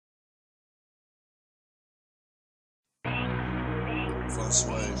Prynce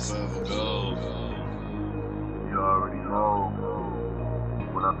forever go. You already know.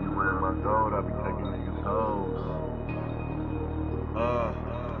 When I be wearing my gold, I be taking niggas home.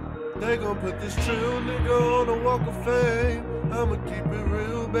 They gon' put this Trill nigga on the walk of fame. I'ma keep it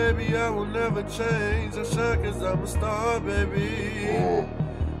real, baby, I will never change. I shine cause I'm a star, baby.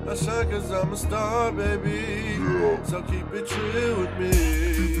 I shine cause I'm a star, baby. So keep it Trill with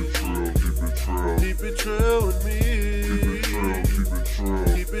me. Keep it Trill with me.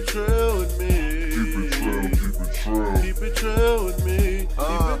 Keep it Trill with me. Keep it Trill with me.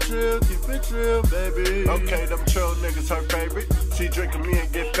 Keep it Trill, baby. Okay, them Trill niggas her favorite. She drinking me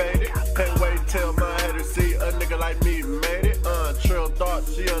and get faded. Can't wait till my header see a nigga like me made it. Trill thought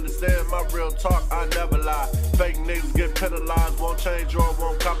she understand my real talk, I never lie. Fake niggas get penalized, won't change or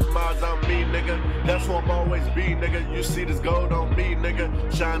won't compromise. I'm me, nigga. That's who I'm always be, nigga. You see this gold on me, nigga.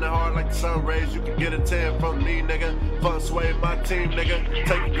 Shining hard like the sun rays, you can get a 10 from me, nigga. Prynce my team, nigga.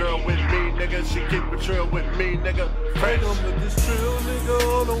 Take a girl with me, nigga. She keep it Trill with me, nigga. They gon' put this Trill nigga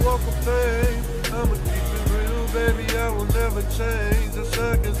on the walk of fame. I'ma keep it real, baby, I will never change. I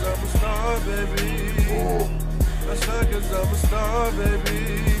shine cause I'm a star, baby. I shine cause I'm a star, baby.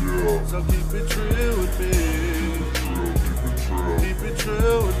 So keep it Trill with me. Keep it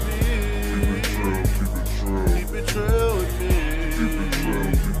Trill with me. Keep it Trill with me.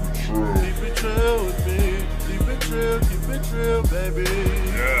 Keep it Trill with me. Keep it Trill, baby.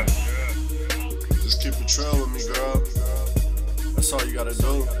 Yeah. Just keep it Trill with me, girl. That's all you gotta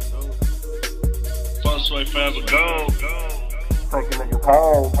do. Prynce forever go. Taking niggas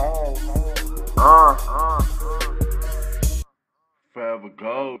home. Forever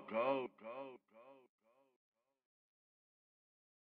go.